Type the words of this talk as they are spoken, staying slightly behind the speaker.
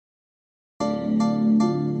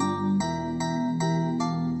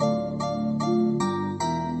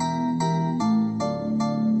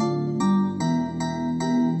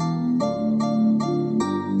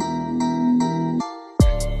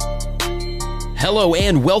Hello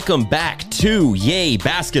and welcome back to Yay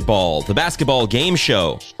Basketball, the basketball game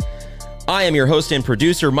show. I am your host and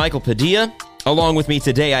producer, Michael Padilla. Along with me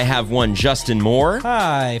today, I have one Justin Moore.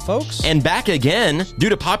 Hi, folks. And back again, due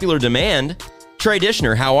to popular demand, Trey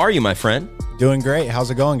Dishner. How are you, my friend? Doing great. How's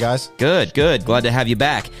it going, guys? Good. Glad to have you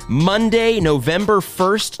back. Monday, November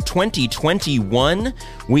 1st, 2021,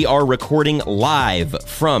 we are recording live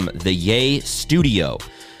from the Yay studio.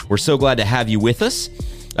 We're so glad to have you with us.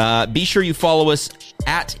 Be sure you follow us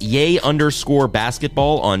at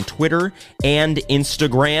Yay_basketball on Twitter and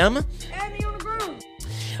Instagram.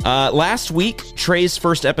 Last week, Trey's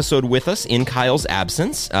first episode with us in Kyle's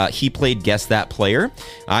absence. He played Guess That Player.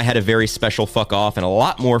 I had a very special fuck off and a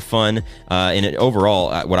lot more fun in it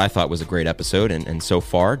overall. What I thought was a great episode, and so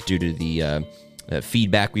far, due to the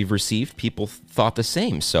feedback we've received, people thought the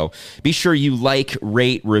same. So be sure you like,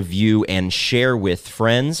 rate, review, and share with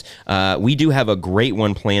friends. We do have a great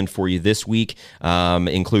one planned for you this week,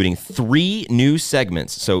 including 3 new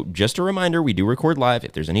segments. So just a reminder, we do record live.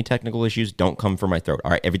 If there's any technical issues, don't come for my throat.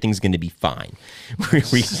 All right, everything's going to be fine.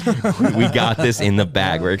 we got this in the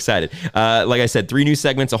bag. We're excited. Like I said, 3 new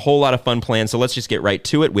segments, a whole lot of fun planned. So let's just get right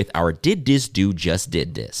to it with our Did This Do Just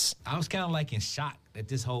Did This. I was kind of like in shock that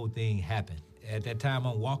this whole thing happened. At that time,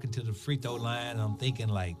 I'm walking to the free throw line, and I'm thinking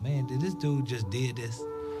like, man, did this dude just did this?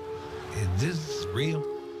 Is this real?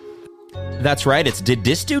 That's right. It's Did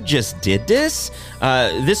This Dude Just Did This?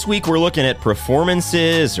 This week we're looking at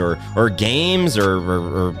performances or games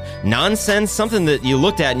or nonsense, something that you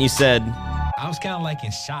looked at and you said... I was kind of like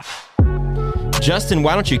in shock. Justin,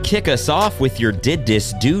 why don't you kick us off with your Did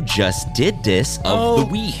This Dude Just Did This of the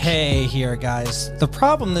week? Hey, here, guys. The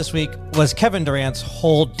problem this week was Kevin Durant's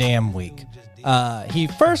whole damn week. He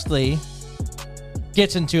firstly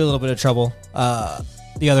gets into a little bit of trouble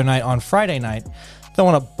the other night on Friday night,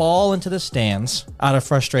 throwing a ball into the stands out of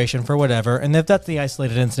frustration for whatever, and if that's the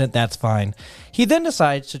isolated incident, that's fine. He then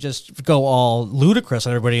decides to just go all ludicrous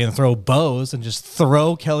on everybody and throw bows and just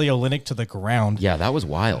throw Kelly Olynyk to the ground. Yeah, that was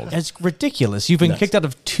wild. It's ridiculous. You've been kicked out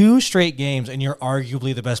of 2 straight games, and you're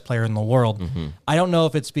arguably the best player in the world. Mm-hmm. I don't know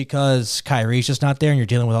if it's because Kyrie's just not there and you're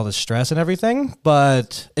dealing with all the stress and everything,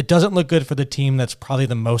 but it doesn't look good for the team that's probably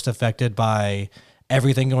the most affected by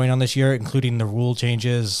everything going on this year, including the rule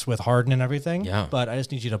changes with Harden and everything. Yeah. But I just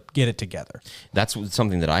need you to get it together. That's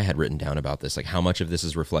something that I had written down about this, like how much of this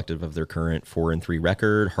is reflective of their current 4-3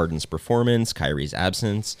 record, Harden's performance, Kyrie's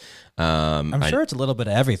absence. I'm sure it's a little bit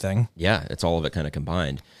of everything. Yeah, it's all of it kind of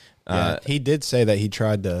combined. Yeah, he did say that he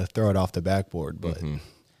tried to throw it off the backboard, but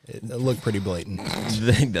it looked pretty blatant.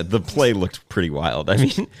 The play looked pretty wild. I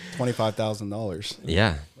mean, $25,000.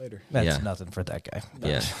 Yeah. Later. That's nothing for that guy. But.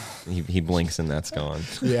 Yeah. He blinks and that's gone.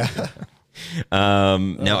 Yeah.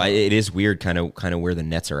 No, it is weird kind of where the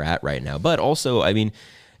Nets are at right now. But also, I mean,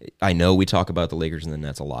 I know we talk about the Lakers and the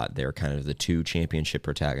Nets a lot. They're kind of the 2 championship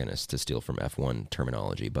protagonists, to steal from F1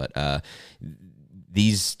 terminology. But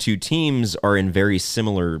these 2 teams are in very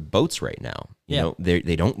similar boats right now. You know,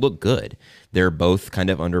 they don't look good. They're both kind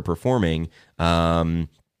of underperforming. Harden,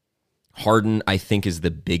 I think, is the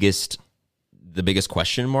biggest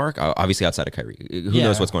question mark, obviously outside of Kyrie. Who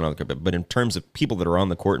knows what's going on with Kyrie? But in terms of people that are on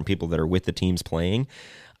the court and people that are with the teams playing,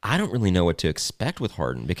 I don't really know what to expect with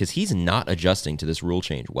Harden because he's not adjusting to this rule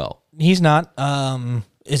change well. He's not.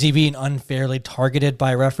 Is he being unfairly targeted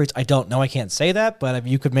by referees? I don't know. I can't say that, but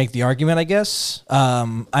you could make the argument, I guess.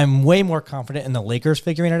 I'm way more confident in the Lakers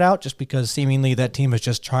figuring it out just because seemingly that team is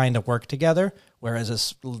just trying to work together,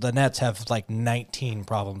 whereas the Nets have like 19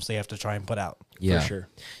 problems they have to try and put out. Yeah. For sure.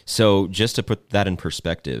 So just to put that in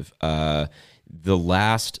perspective, the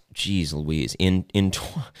last, geez Louise,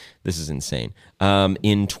 this is insane.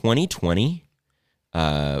 In 2020,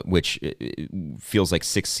 which feels like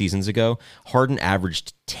 6 seasons ago, Harden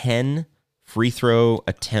averaged 10 free throw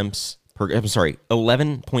attempts per. I'm sorry,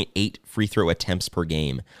 11.8 free throw attempts per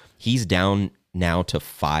game. He's down now to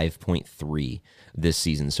 5.3 this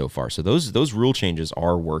season so far. So those rule changes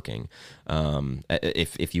are working.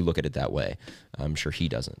 If you look at it that way, I'm sure he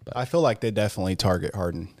doesn't. But I feel like they definitely target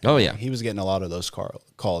Harden. Oh yeah, he was getting a lot of those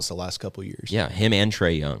calls the last couple of years. Yeah, him and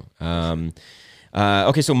Trae Young.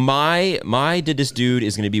 Okay, so my Did This Dude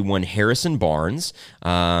is going to be one Harrison Barnes.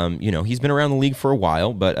 He's been around the league for a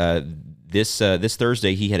while, but this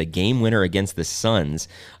Thursday, he had a game winner against the Suns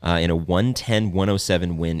in a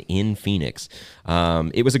 110-107 win in Phoenix.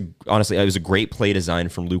 Honestly, it was a great play design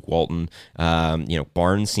from Luke Walton.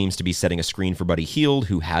 Barnes seems to be setting a screen for Buddy Hield,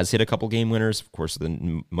 who has hit a couple game winners. Of course,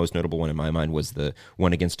 the most notable one in my mind was the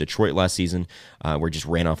one against Detroit last season, where he just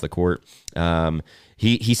ran off the court.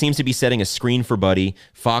 He seems to be setting a screen for Buddy.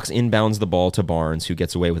 Fox inbounds the ball to Barnes, who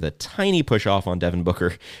gets away with a tiny push-off on Devin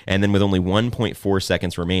Booker. And then with only 1.4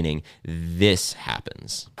 seconds remaining, this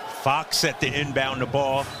happens. Fox set the inbound the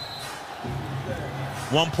ball.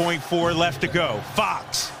 1.4 left to go.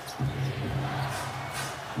 Fox.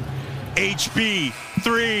 HB,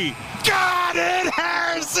 3. Got it!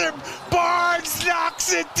 Harrison Barnes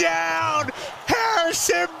knocks it down!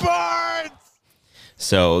 Harrison Barnes!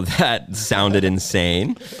 So that sounded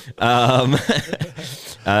insane. Now,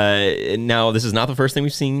 this is not the first thing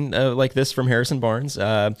we've seen like this from Harrison Barnes.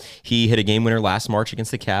 He hit a game winner last March against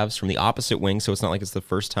the Cavs from the opposite wing, so it's not like it's the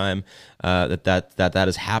first time that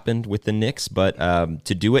has happened with the Knicks. But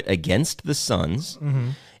to do it against the Suns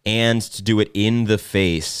and to do it in the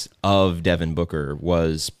face of Devin Booker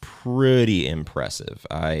was pretty impressive.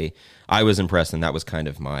 I was impressed, and that was kind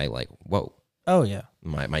of my whoa. Oh yeah.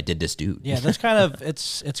 My did this dude. Yeah, that's kind of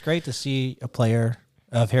it's great to see a player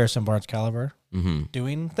of Harrison Barnes' caliber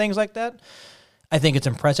doing things like that. I think it's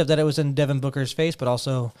impressive that it was in Devin Booker's face, but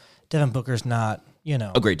also Devin Booker's not,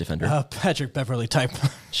 a great defender. Patrick Beverley type.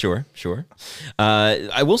 Sure.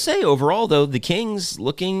 I will say overall, though, the Kings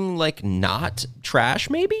looking like not trash,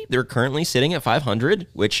 maybe. They're currently sitting at 500,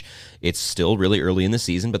 which it's still really early in the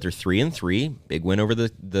season, but they're 3-3. Big win over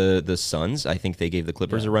the Suns. I think they gave the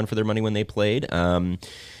Clippers a run for their money when they played.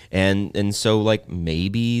 And so,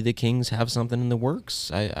 maybe the Kings have something in the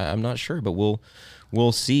works. I'm not sure, but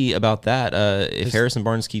we'll see about that if Harrison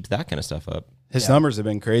Barnes keeps that kind of stuff up. His numbers have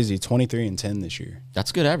been crazy, 23 and 10 this year.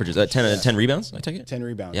 That's good averages. 10 rebounds, I take it? 10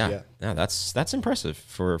 rebounds, yeah. That's impressive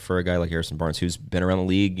for a guy like Harrison Barnes, who's been around the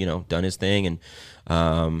league, done his thing.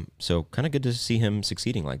 And so kind of good to see him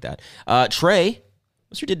succeeding like that. Trey,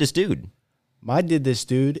 what's your did this dude? My did this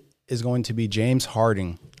dude is going to be James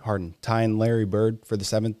Harden, tying Larry Bird for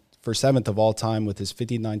seventh of all time with his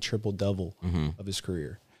 59 triple-double of his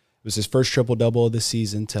career. It was his first triple-double of the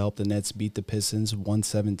season to help the Nets beat the Pistons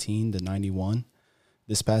 117-91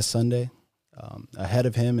 this past Sunday. Ahead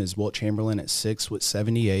of him is Wilt Chamberlain at 6 with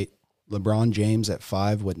 78, LeBron James at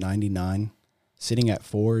 5 with 99. Sitting at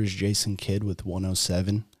 4 is Jason Kidd with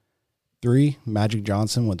 107. 3, Magic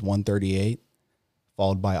Johnson with 138,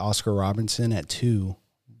 followed by Oscar Robertson at 2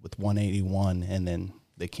 with 181, and then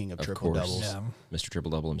the king of triple-doubles, Mr.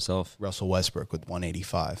 Triple-Double himself, Russell Westbrook with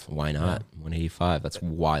 185. Why not? 185. That's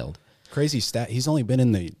wild. Crazy stat. He's only been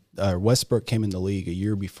in the Westbrook came in the league a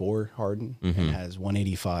year before Harden and has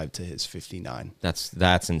 185 to his 59. That's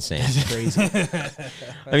insane. That's crazy.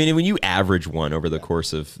 I mean, when you average one over the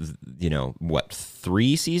course of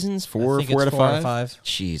 3 seasons, 4 out of 5.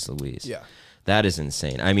 Jeez Louise. Yeah. That is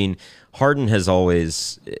insane. I mean, Harden has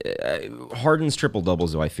always Harden's triple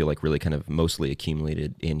doubles, though, I feel like really kind of mostly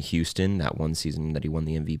accumulated in Houston. That one season that he won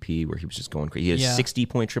the MVP, where he was just going crazy. He had a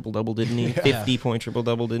 60-point triple double, didn't he? 50-point triple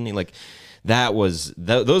double, didn't he? Like that was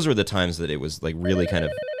those were the times that it was like really kind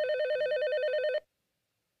of.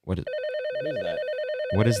 What is that?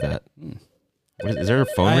 What is that? Is there a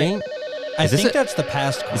phone ringing? I think that's the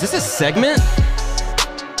past call. Is this a segment?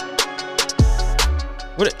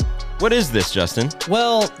 What is this, Justin?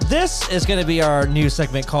 Well, this is going to be our new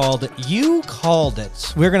segment called You Called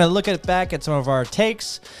It. We're going to look back at some of our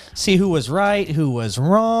takes, see who was right, who was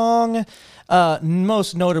wrong.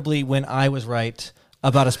 Most notably when I was right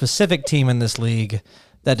about a specific team in this league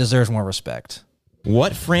that deserves more respect.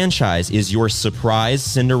 What franchise is your surprise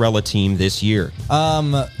Cinderella team this year?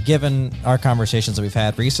 Given our conversations that we've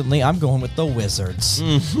had recently, I'm going with the Wizards.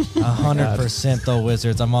 100% the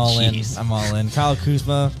Wizards. I'm all in. Kyle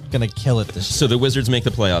Kuzma gonna kill it this year. So the Wizards make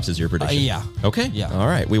the playoffs is your prediction? Yeah. Okay. Yeah. All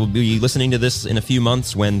right. We will be listening to this in a few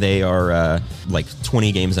months when they are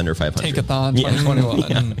 20 games under 500. Tankathon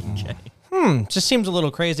 2021. Okay. Just seems a little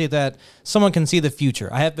crazy that someone can see the future.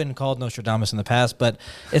 I have been called Nostradamus in the past, but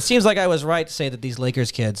it seems like I was right to say that these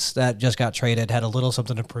Lakers kids that just got traded had a little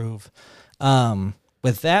something to prove.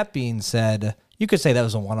 With that being said, you could say that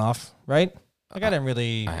was a one-off, right? Like I didn't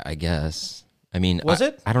really... I guess. I mean... Was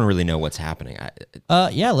it? I don't really know what's happening.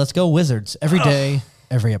 Yeah, let's go Wizards. Every day,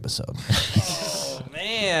 every episode. Oh,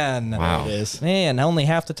 man. Wow. It is. Man, only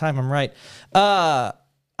half the time I'm right.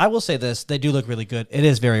 I will say this. They do look really good. It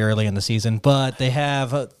is very early in the season, but they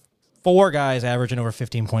have 4 guys averaging over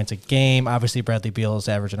 15 points a game. Obviously, Bradley Beal is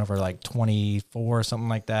averaging over 24, something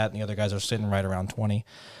like that, and the other guys are sitting right around 20.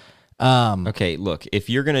 Okay, look, if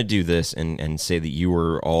you're going to do this and say that you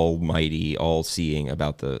were almighty, all-seeing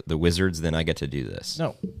about the Wizards, then I get to do this.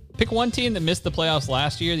 No. Pick one team that missed the playoffs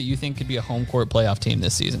last year that you think could be a home court playoff team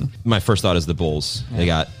this season. My first thought is the Bulls.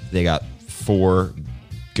 Yeah. They got 4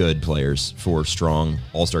 good players, 4 strong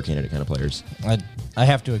all-star candidate kind of players. I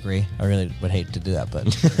have to agree. I really would hate to do that, but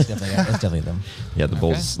it's definitely them. Yeah, the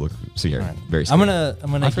Bulls look very I'm scary. gonna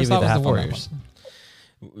My give first you thought the was half the on that Warriors.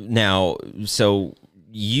 one. Now, so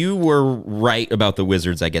you were right about the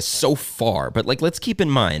Wizards, I guess, so far. But let's keep in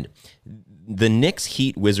mind, the Knicks,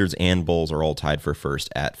 Heat, Wizards, and Bulls are all tied for first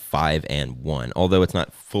at 5-1. Although it's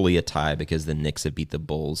not fully a tie because the Knicks have beat the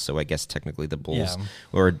Bulls, so I guess technically the Bulls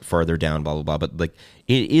are farther down. Blah blah blah. But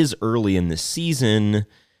it is early in the season.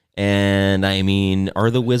 And I mean,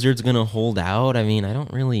 are the Wizards going to hold out? I mean, I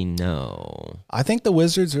don't really know. I think the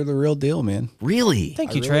Wizards are the real deal, man. Really?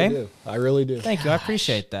 Thank you, Trey. I really do. Thank you. I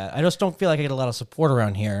appreciate that. I just don't feel like I get a lot of support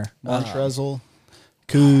around here. Montrezl,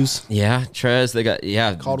 Kuz. Yeah, Trez. They got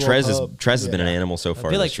Caldwell Trez. Pope. Trez has been an animal so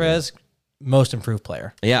far. I feel like this year. Trez, most improved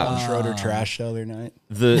player. Yeah, Schroeder trashed the other night.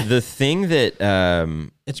 the thing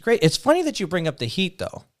that It's great. It's funny that you bring up the Heat,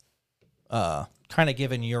 though. Kind of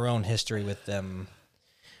given your own history with them.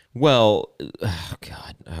 well, oh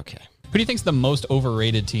God, okay. Who do you think's the most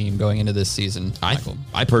overrated team going into this season, Michael?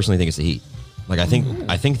 I personally think it's the Heat. I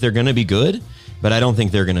think they're going to be good, but I don't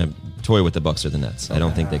think they're going to toy with the Bucks or the Nets. I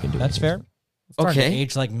don't think they can do That's anything. fair. Starting to Okay.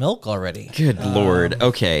 age like milk already. Good Lord.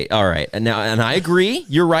 Okay. All right. And I agree.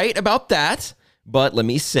 You're right about that. But let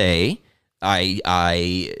me say,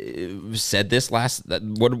 I said this last.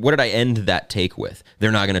 What did I end that take with?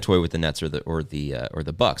 They're not going to toy with the Nets or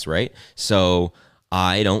the Bucks, right? So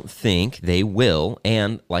I don't think they will.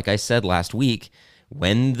 And like I said last week,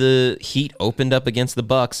 when the Heat opened up against the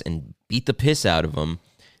Bucks and beat the piss out of them,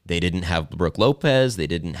 they didn't have Brooke Lopez. They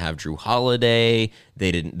didn't have Drew Holiday.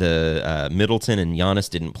 The Middleton and Giannis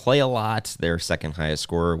didn't play a lot. Their second highest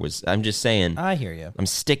scorer was. I'm just saying. I hear you. I'm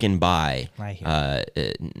sticking by I hear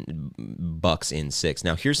Bucks in 6.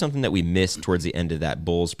 Now, here's something that we missed towards the end of that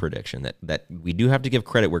Bulls prediction that we do have to give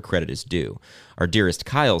credit where credit is due. Our dearest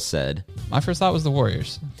Kyle said, My first thought was the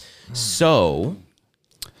Warriors. so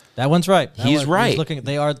That one's right. He's right.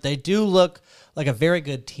 They do look like a very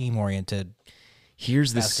good team-oriented.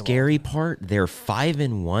 here's the scary part. They're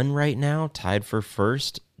 5-1 right now, tied for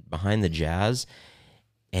first behind the Jazz.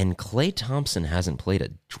 And Klay Thompson hasn't played a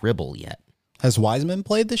dribble yet. Has Wiseman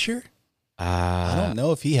played this year? I don't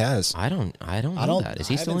know if he has. I don't know that. Is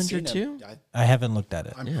he still injured too? I haven't looked at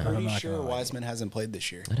it. I'm pretty sure Wiseman hasn't played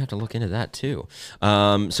this year. I'd have to look into that too.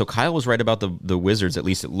 So Kyle was right about the Wizards. At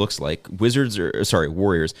least it looks like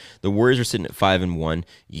Warriors. The Warriors are sitting at 5-1.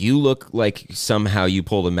 You look like somehow you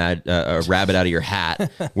pulled a rabbit out of your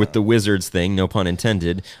hat with the Wizards thing. No pun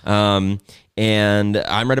intended. And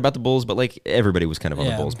I'm right about the Bulls, but like everybody was kind of on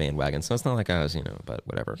the Bulls bandwagon, so it's not like I was, but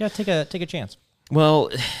whatever. Yeah, take a chance. Well,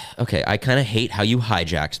 okay, I kind of hate how you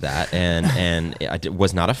hijacked that, and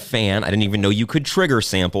was not a fan. I didn't even know you could trigger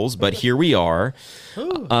samples, but here we are.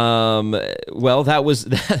 Well, that was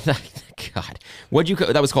God.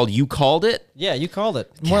 That was called You Called It? Yeah, you called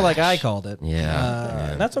it. More like I called it.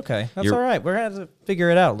 Yeah. That's okay. That's You're- all right. We're going to figure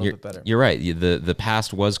it out a little bit better. You're right. The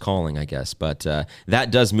past was calling, I guess, but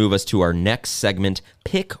that does move us to our next segment,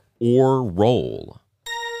 Pick or Roll.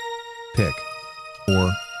 Pick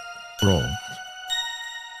or roll.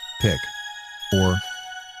 Pick or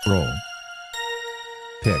roll.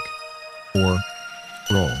 Pick or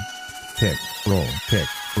roll. Pick, roll, pick,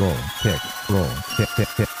 roll, pick, roll, pick, pick,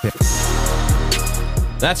 pick, pick.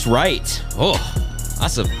 That's right. Oh,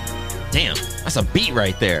 that's a beat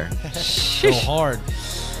right there. So hard.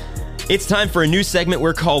 It's time for a new segment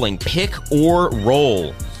we're calling Pick or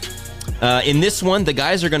Roll. In this one, the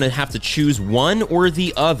guys are going to have to choose one or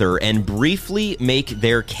the other and briefly make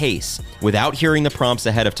their case without hearing the prompts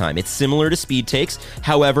ahead of time. It's similar to speed takes.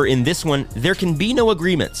 However, in this one, there can be no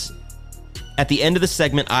agreements. At the end of the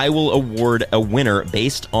segment, I will award a winner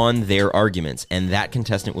based on their arguments, and that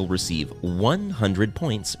contestant will receive 100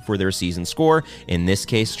 points for their season score. In this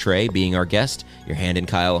case, Trey, being our guest, you're handing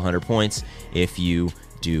Kyle 100 points if you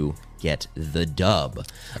do get the dub.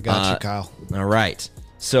 I got you, Kyle. All right.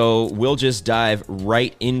 So we'll just dive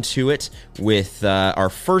right into it with our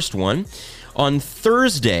first one. On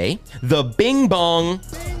Thursday, the Bing Bong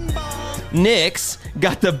Knicks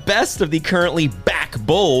got the best of the currently back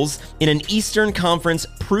Bulls in an Eastern Conference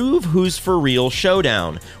Prove Who's For Real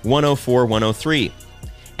showdown, 104-103.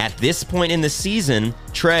 At this point in the season,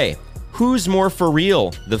 Trey, who's more for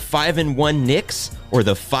real, the 5-1 Knicks or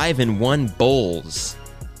the 5-1 Bulls?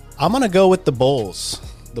 I'm going to go with the Bulls.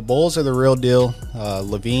 The Bulls are the real deal.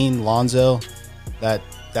 Levine, Lonzo, that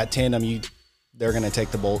that tandem, they're going to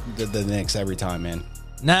take the Knicks every time, man.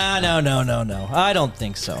 No. I don't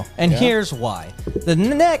think so. And here's why. The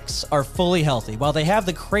Knicks are fully healthy. While they have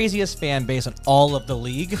the craziest fan base in all of the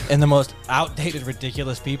league and the most outdated,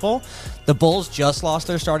 ridiculous people, the Bulls just lost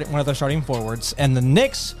one of their starting forwards, and the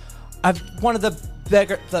Knicks have one of the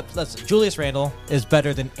better. Julius Randle is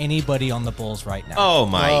better than anybody on the Bulls right now. Oh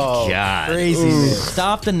my God! Crazy.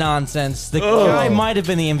 Stop the nonsense. The guy might have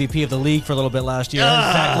been the MVP of the league for a little bit last year.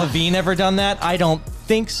 Has Zach LaVine ever done that? I don't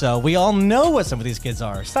think so. We all know what some of these kids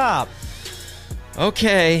are. Stop.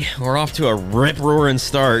 Okay, we're off to a rip-roaring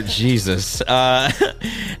start. Jesus.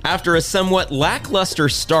 After a somewhat lackluster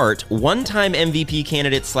start, one-time MVP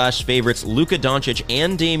candidates / favorites Luka Doncic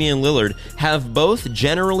and Damian Lillard have both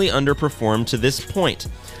generally underperformed to this point.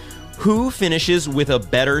 Who finishes with a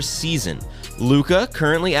better season? Luka,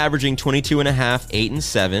 currently averaging 22.5, 8 and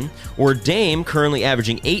 7, or Dame, currently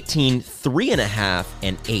averaging 18, 3.5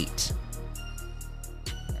 and 8?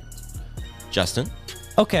 Justin?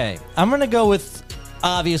 Okay, I'm going to go with,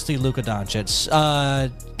 obviously, Luka Doncic.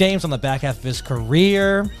 Dame's on the back half of his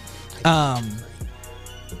career.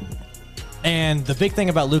 And the big thing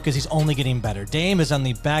about Luka is he's only getting better. Dame is on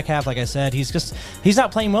the back half, like I said. He's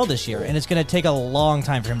not playing well this year, and it's going to take a long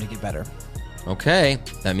time for him to get better. Okay,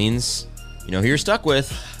 that means you know who you're stuck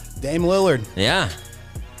with. Dame Lillard. Yeah.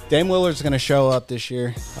 Dame Lillard's going to show up this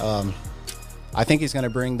year. I think he's going to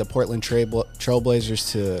bring the Portland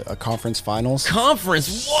Trailblazers to a conference finals.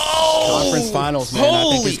 Conference finals, man.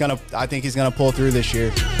 I think he's gonna pull through this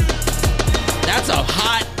year. That's a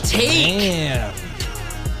hot take. Damn.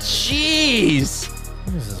 Jeez.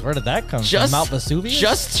 Jesus, where did that come from? Mount Vesuvius?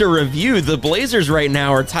 Just to review, the Blazers right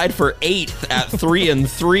now are tied for 8th at 3 and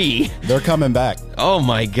 3. They're coming back. Oh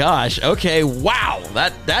my gosh. Okay. Wow.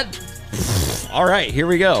 That. All right. Here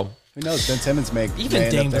we go. Who knows? Ben Simmons may Even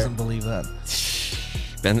end Dame up there. doesn't believe that.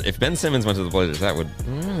 If Ben Simmons went to the Blazers, that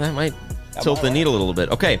might tilt the needle a little bit.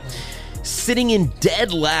 Okay. Sitting in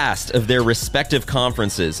dead last of their respective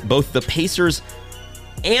conferences, both the Pacers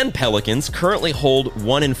and Pelicans currently hold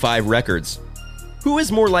 1-5 records. Who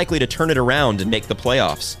is more likely to turn it around and make the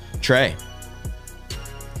playoffs? Trey.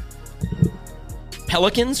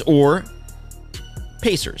 Pelicans or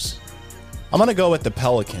Pacers? I'm going to go with the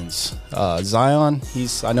Pelicans. Zion,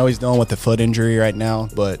 I know he's dealing with a foot injury right now,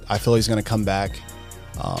 but I feel he's going to come back,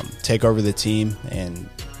 take over the team, and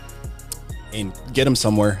get him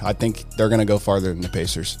somewhere. I think they're going to go farther than the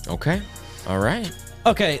Pacers. Okay. All right.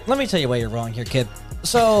 Okay, let me tell you why you're wrong here, kid.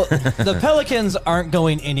 So, the Pelicans aren't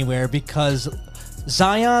going anywhere because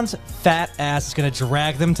Zion's fat ass is going to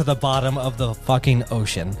drag them to the bottom of the fucking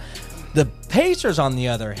ocean. The Pacers, on the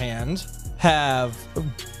other hand, have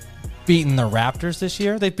beaten the Raptors this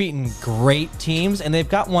year. They've beaten great teams, and they've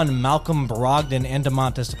got one Malcolm Brogdon and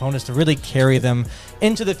Domantas Sabonis to really carry them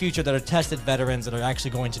into the future, that are tested veterans that are actually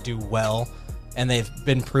going to do well, and they've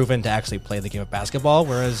been proven to actually play the game of basketball,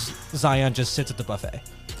 whereas Zion just sits at the buffet.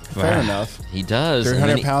 Fair enough. He does.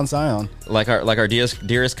 300-pound Zion. Like our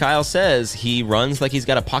dearest Kyle says, he runs like he's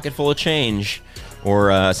got a pocket full of change,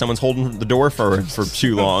 or someone's holding the door for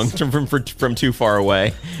too long, from too far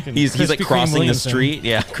away. He's like crossing the street.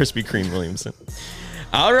 Yeah, Krispy Kreme Williamson.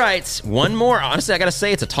 All right, one more. Honestly, I gotta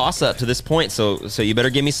say it's a toss-up to this point, so you better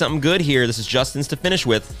give me something good here. This is Justin's to finish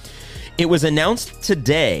with. It was announced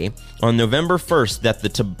today on November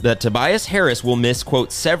 1st that Tobias Harris will miss,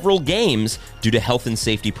 quote, several games due to health and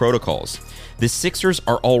safety protocols. The Sixers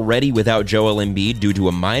are already without Joel Embiid due to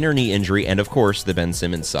a minor knee injury and, of course, the Ben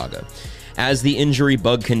Simmons saga. As the injury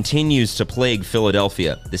bug continues to plague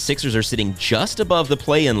Philadelphia, the Sixers are sitting just above the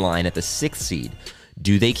play-in line at the 6th seed.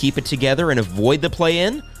 Do they keep it together and avoid the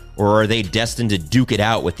play-in, or are they destined to duke it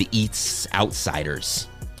out with the East's outsiders?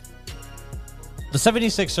 The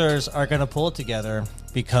 76ers are going to pull it together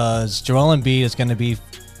because Joel Embiid is going to be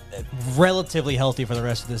relatively healthy for the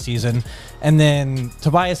rest of the season, and then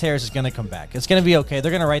Tobias Harris is going to come back. It's going to be okay.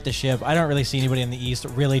 They're going to right the ship. I don't really see anybody in the East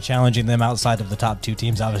really challenging them outside of the top two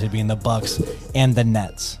teams, obviously being the Bucks and the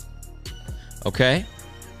Nets. Okay.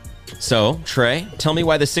 So, Trey, tell me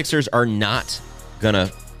why the Sixers are not going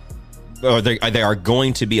to, or they are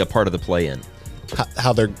going to be a part of the play-in.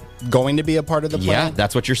 How they're going to be a part of the play-in? Yeah,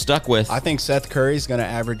 that's what you're stuck with. I think Seth Curry's going to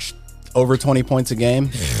average over 20 points a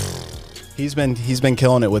game. He's been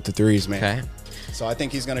killing it with the threes, man. Okay. So I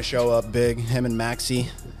think he's going to show up big, him and Maxey,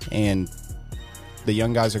 and the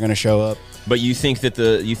young guys are going to show up. But you think the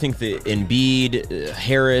Embiid,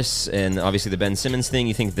 Harris, and obviously the Ben Simmons thing,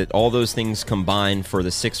 you think that all those things combine for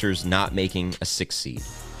the Sixers not making a 6th seed?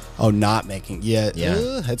 Oh, not making. Yeah.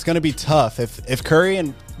 It's going to be tough. If Curry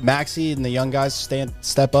and Maxey and the young guys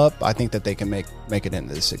step up, I think that they can make it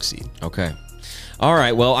into the 6th seed. Okay. All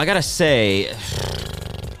right, well, I got to say,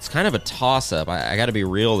 it's kind of a toss-up. I got to be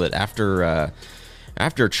real that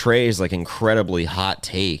after Trey's like incredibly hot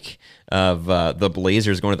take of the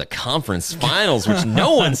Blazers going to the conference finals, which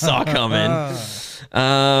no one saw coming,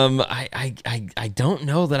 I don't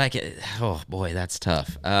know that I can. Oh boy, that's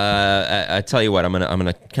tough. I tell you what, I'm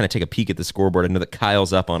gonna kind of take a peek at the scoreboard. I know that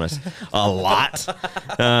Kyle's up on us a lot,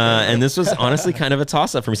 and this was honestly kind of a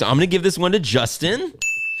toss-up for me. So I'm gonna give this one to Justin.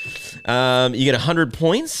 You get 100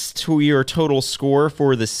 points to your total score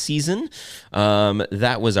for the season.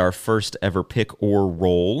 That was our first ever pick or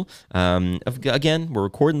roll. Again, we're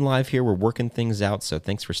recording live here. We're working things out, so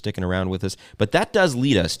thanks for sticking around with us. But that does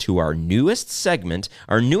lead us to our newest segment,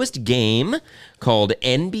 our newest game called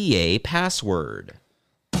NBA Password.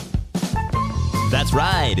 That's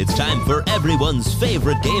right, it's time for everyone's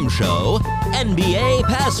favorite game show, NBA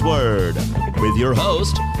Password, with your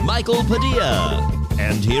host, Michael Padilla.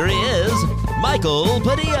 And here he is, Michael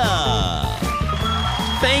Padilla.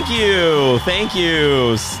 Thank you.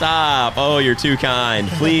 Stop. Oh, you're too kind.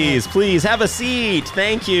 Please have a seat.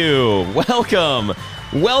 Thank you. Welcome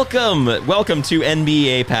to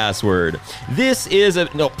NBA Password. This is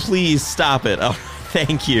no, please stop it. Oh,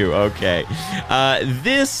 thank you. Okay.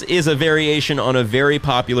 This is a variation on a very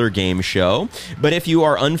popular game show, but if you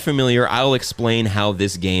are unfamiliar, I'll explain how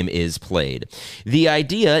this game is played. The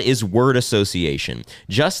idea is word association.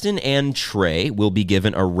 Justin and Trey will be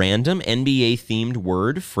given a random NBA-themed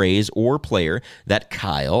word, phrase, or player that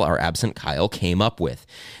Kyle, our absent Kyle, came up with.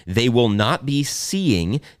 They will not be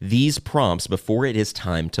seeing these prompts before it is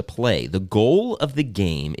time to play. The goal of the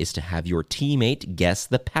game is to have your teammate guess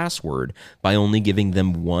the password by only giving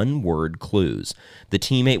them one-word clues. The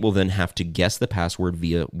teammate will then have to guess the password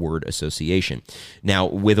via word association. Now,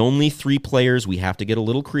 with only 3 players, we have to get a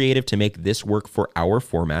little creative to make this work for our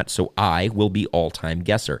format, so I will be all-time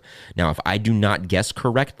guesser. Now, if I do not guess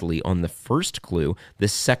correctly on the first clue, the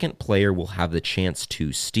second player will have the chance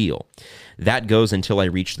to steal. That goes until I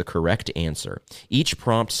reach the correct answer. Each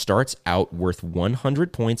prompt starts out worth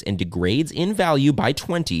 100 points and degrades in value by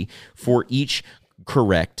 20 for each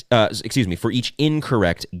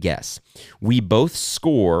incorrect guess. We both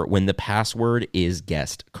score when the password is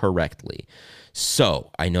guessed correctly.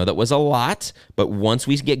 So, I know that was a lot, but once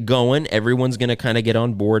we get going, everyone's going to kind of get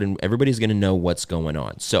on board and everybody's going to know what's going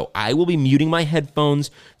on. So, I will be muting my headphones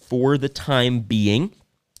for the time being,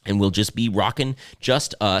 and we'll just be rocking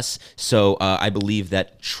just us. So, I believe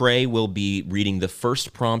that Trey will be reading the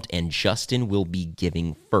first prompt and Justin will be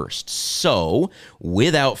giving first. So,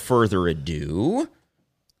 without further ado,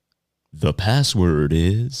 the password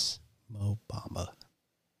is Mo Bamba.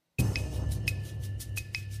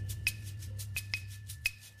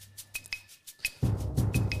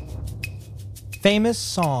 Famous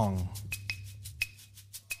song.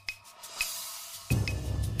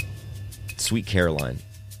 Sweet Caroline.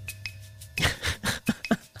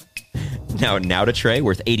 Now to Trey,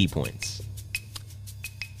 worth 80 points.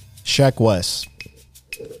 Shaq West.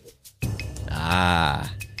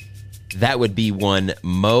 That would be one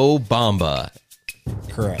Mo Bamba.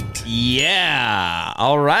 Correct. Yeah.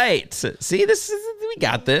 All right. See, we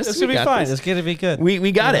got this. This will be fine. It's going to be good.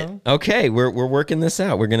 We got it. Okay, we're working this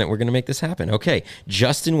out. We're gonna make this happen. Okay,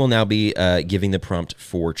 Justin will now be giving the prompt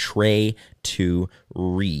for Trey to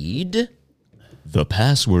read. The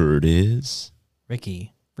password is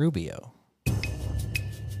Ricky Rubio.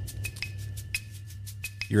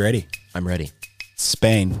 You ready? I'm ready.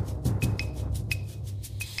 Spain.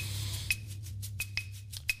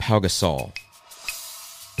 Pau Gasol.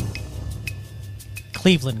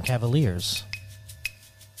 Cleveland Cavaliers.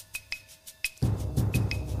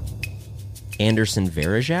 Anderson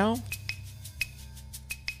Varejao.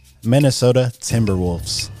 Minnesota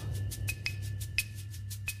Timberwolves.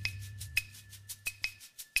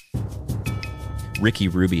 Ricky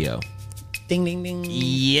Rubio. Ding, ding, ding.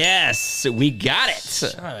 Yes, we got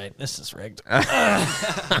it. All right, this is rigged.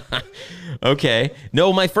 Okay.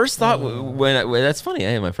 No, my first thought that's funny.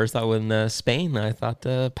 Hey, my first thought when Spain, I thought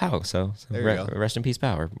Pau. So There you go. rest in peace,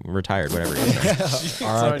 Pau, or retired, whatever. He is.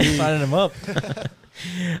 Already signing him up.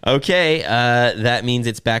 Okay, that means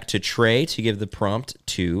it's back to Trey to give the prompt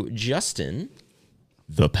to Justin.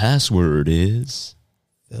 The password is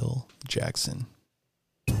Phil Jackson.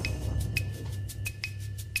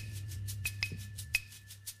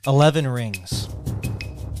 11 rings.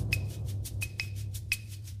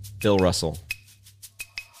 Bill Russell.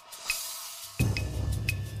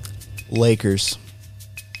 Lakers.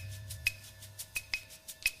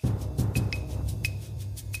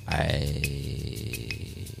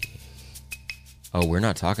 Oh, we're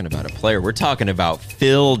not talking about a player. We're talking about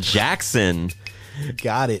Phil Jackson.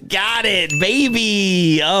 Got it. Got it,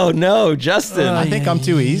 baby. Oh no, Justin. I think I'm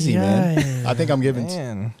too easy, man. I think I'm giving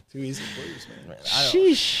Man. too easy clues, man.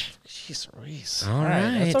 Sheesh. Jeez, Reese. All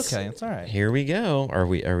right. That's okay. It's all right. Here we go. Are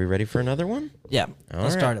we ready for another one? Yeah.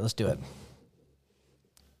 Let's right. start it. Let's do it.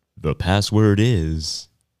 The password is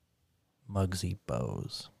Muggsy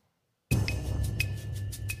Bows.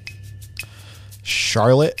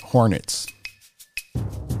 Charlotte Hornets.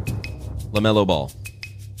 LaMelo Ball.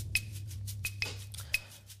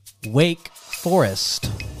 Wake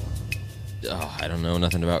Forest. Oh, I don't know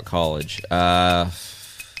nothing about college.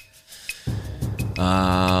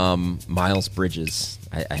 Miles Bridges.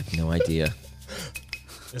 I have no idea.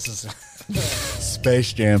 This is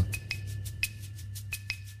Space Jam.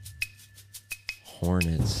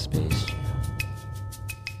 Hornets Space Jam.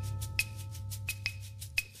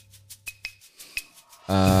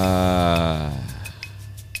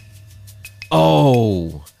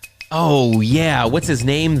 Oh yeah. What's his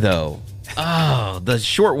name though? Oh, the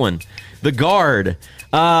short one, the guard.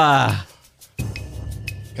 Come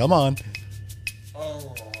on.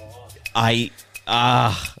 I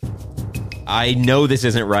know this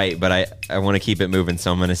isn't right, but I want to keep it moving,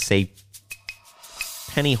 so I'm going to say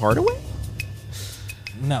Penny Hardaway.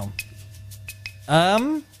 no.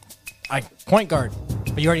 Point guard,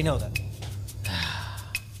 but you already know that.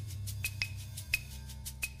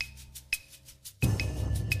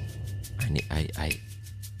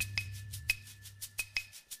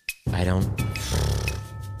 I don't.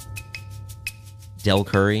 Del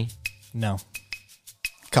Curry. No.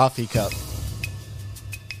 Coffee cup.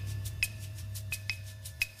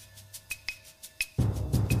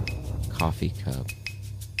 Coffee cup.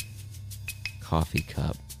 Coffee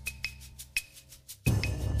cup.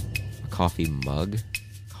 A coffee mug.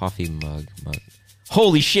 Coffee mug.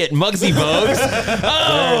 Holy shit, Muggsy Bogues.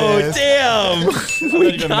 Oh, damn.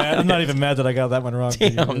 I'm not even mad that I got that one wrong.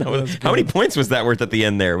 Damn, no. How many points was that worth at the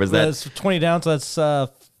end there? Was that? That's 20 down, so that's I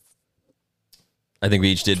think we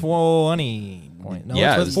each did 20 points. No,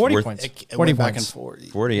 Yeah, it's it's 40 worth- points. It 40 went back and points. forth.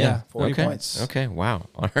 40. Yeah, Yeah, 40 okay. points. Okay, wow.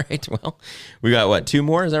 All right, well, we got what? 2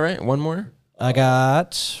 more? Is that right? 1 more? I've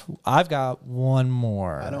got one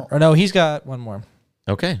more. don't- Or no, he's got one more.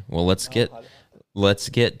 Okay, well, let's get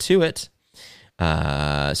to it.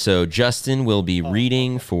 So Justin will be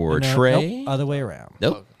reading for No, Trey. Nope, other way around.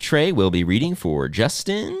 Nope. Trey will be reading for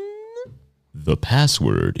Justin. The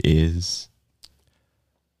password is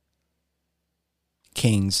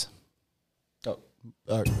Kings.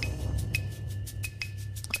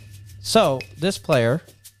 So, this player,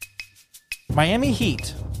 Miami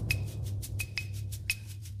Heat.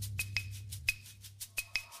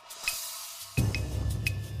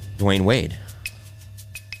 Dwayne Wade.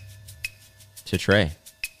 To Trey.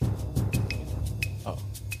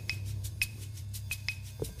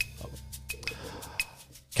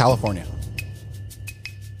 California.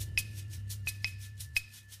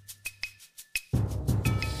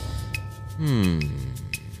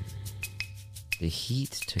 The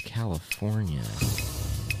Heat to California.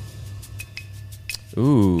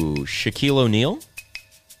 Ooh, Shaquille O'Neal?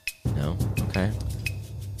 No. Okay.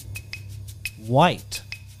 White.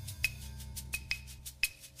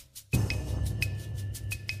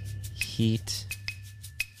 Heat,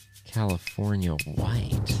 California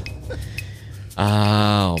White.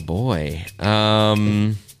 Oh boy.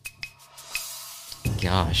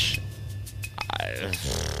 Gosh.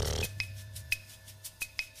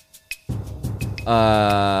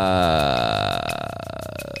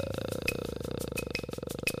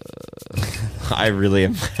 I really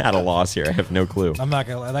am at a loss here. I have no clue. I'm not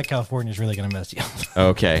gonna lie, that California's really gonna mess you up.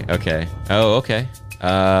 Okay. Oh, okay.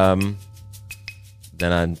 Then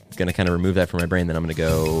I'm gonna kind of remove that from my brain. Then I'm gonna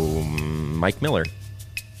go Mike Miller.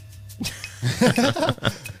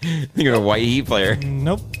 You're a White Heat player.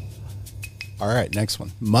 Nope. All right, next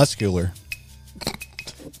one. Muscular.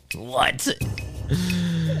 What?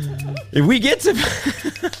 If we get to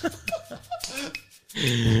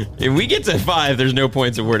if we get to 5, there's no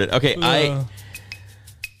points awarded. Okay,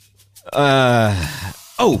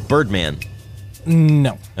 oh, Birdman.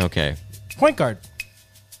 No. Okay. Point guard.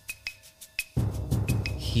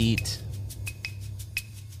 Heat.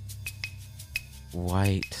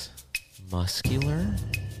 White. Muscular.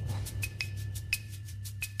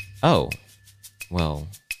 Oh. Well,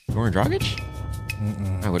 Goran Dragic?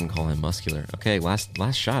 I wouldn't call him muscular. Okay, last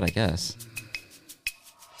shot, I guess.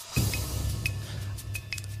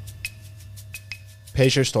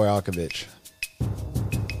 Peja Stojakovic.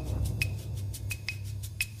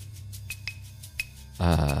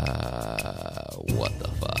 What the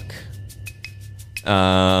fuck?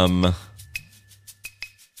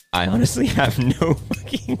 I honestly have no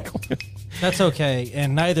fucking clue. That's okay,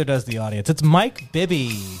 and neither does the audience. It's Mike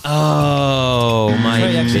Bibby. Oh, my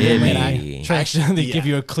Trey baby. actually give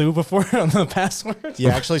you a clue before on the password. You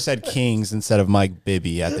actually said Kings instead of Mike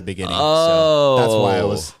Bibby at the beginning. Oh. So that's why I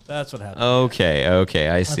was. That's what happened. Okay,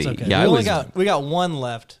 I That's see. okay. Yeah, we got one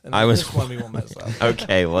left. And I was- this one we won't mess up.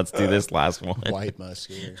 Okay, let's do this last one. White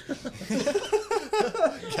muscular.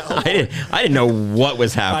 I didn't know what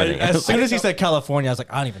was happening. As soon as he said California, I was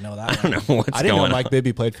like, I don't even know that. I don't know what's I didn't know going on. Mike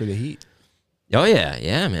Bibby played for the Heat. Oh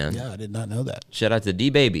yeah, man. Yeah, I did not know that. Shout out to D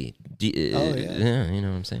Baby. Oh, yeah. You know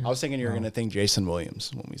what I'm saying. I was thinking you were going to think Jason Williams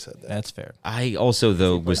when we said that. That's fair. I also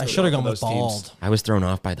though was I should have gone those with teams. bald. I was thrown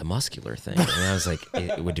off by the muscular thing. And I was like,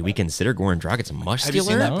 do we consider Goran Dragic muscular? Have you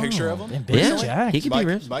seen that picture of him? And Big Yeah, Jack. he could be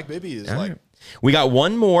ripped. Mike Bibby is All like right. We got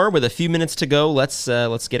one more with a few minutes to go. Let's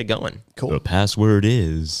get it going. Cool. The password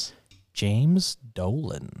is James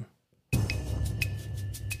Dolan.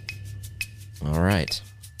 all right.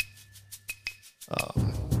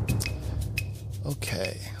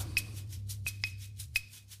 okay.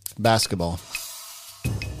 Basketball.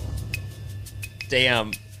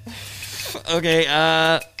 Damn.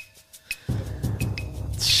 Okay.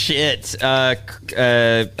 Shit.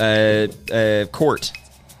 Court.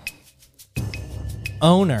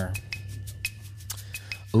 Owner.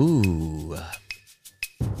 Ooh.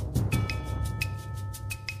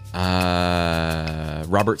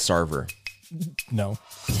 Robert Sarver. No.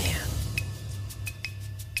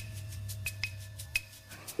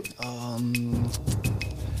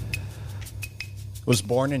 Was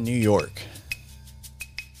born in New York.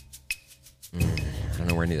 I don't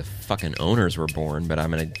know where any of the fucking owners were born, but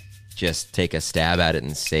I'm gonna just take a stab at it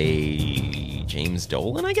and say James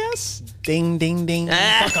Dolan, I guess. Ding, ding, ding.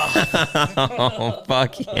 Oh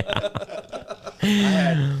fuck yeah!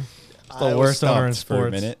 The worst owner in for a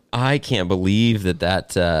sports. minute. I can't believe that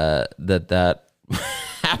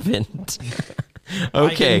happened. I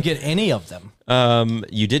Okay, didn't get any of them.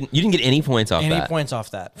 you didn't get any points off Any that. points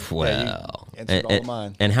off that. Well, answered all of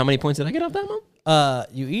mine. And how many points did I get off that one?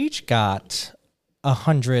 You each got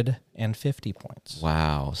 150 points.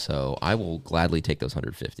 Wow. So I will gladly take those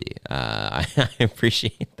 150. I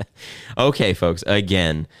appreciate that. Okay, folks.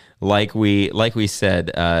 Again, like we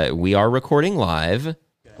said, we are recording live.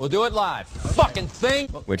 We'll do it live. Fucking thing.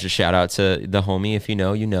 Which is shout out to the homie. If you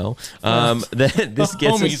know, you know. This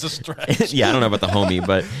gets homie's us, a stretch. Yeah, I don't know about the homie,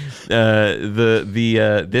 but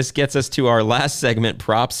this gets us to our last segment.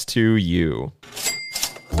 Props to you.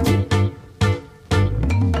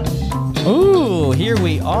 Ooh, here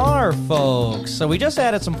we are, folks. So we just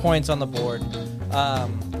added some points on the board.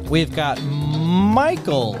 We've got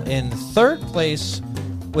Michael in third place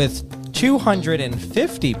with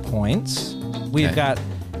 250 points. We've Okay. got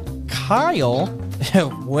Kyle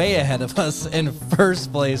way ahead of us in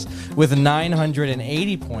first place with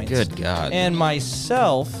 980 points. Good God. And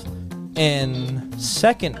myself in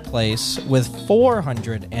second place with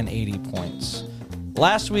 480 points.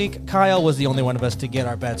 Last week, Kyle was the only one of us to get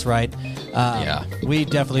our bets right. Yeah. We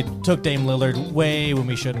definitely took Dame Lillard way when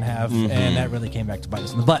we shouldn't have, and that really came back to bite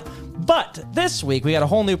us in the butt. But this week, we got a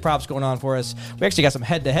whole new props going on for us. We actually got some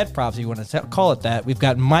head-to-head props, if you want to call it that. We've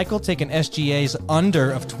got Michael taking SGA's under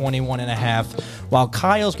of 21.5, while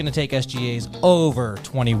Kyle's going to take SGA's over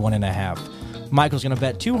 21.5. Michael's going to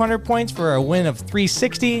bet 200 points for a win of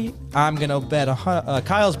 360. I'm going to bet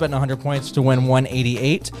Kyle's betting 100 points to win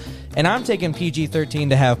 188. And I'm taking PG-13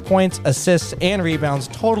 to have points, assists, and rebounds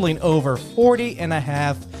totaling over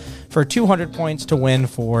 40.5 for 200 points to win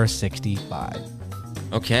 465.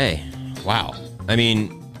 Okay. Wow. I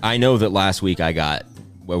mean, I know that last week I got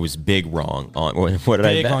what was big wrong on what did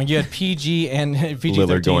I Big bet? wrong. You had PG and PG-13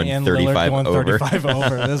 Lillard going and 35 Lillard going over. 35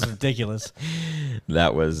 over. This is ridiculous.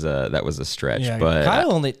 That was a stretch, Yeah, but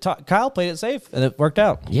Kyle played it safe and it worked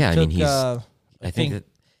out. Yeah, I mean, Took, he's. I I think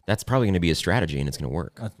that's probably going to be a strategy, and it's going to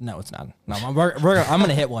work. No, it's not. No, I'm going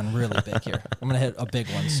to hit one really big here. I'm going to hit a big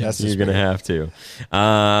one soon. You're going to have to.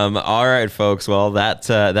 All right, folks. Well,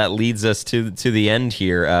 that leads us to the end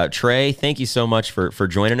here. Trey, thank you so much for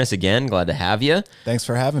joining us again. Glad to have you. Thanks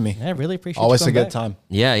for having me. I really appreciate Always you a coming good back. time.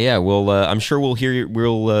 Yeah. Well, I'm sure we'll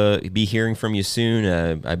be hearing from you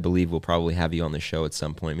soon. I believe we'll probably have you on the show at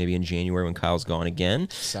some point, maybe in January when Kyle's gone again,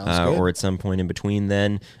 Sounds good. or at some point in between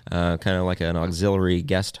then, kind of like an auxiliary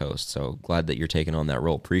guest host. So glad that you're taking on that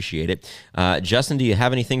role. Appreciate it. Justin, do you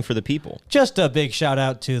have anything for the people? Just a big shout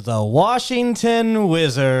out to the Washington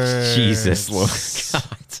Wizards. Jesus, Lord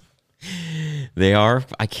God. They are.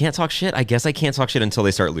 I can't talk shit. I guess I can't talk shit until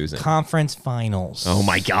they start losing. Conference finals. Oh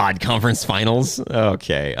my God, conference finals?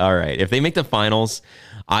 Okay, all right. If they make the finals,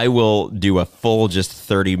 I will do a full just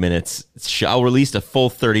 30 minutes. I'll release a full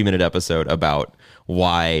 30-minute episode about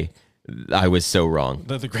why I was so wrong.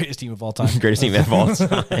 They're the greatest team of all time. Greatest team of all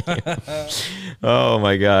time. Oh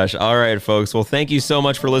my gosh. All right, folks. Well, thank you so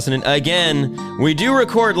much for listening. Again, we do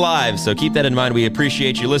record live, so keep that in mind. We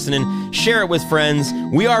appreciate you listening. Share it with friends.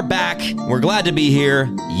 We are back. We're glad to be here.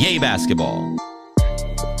 Yay, basketball.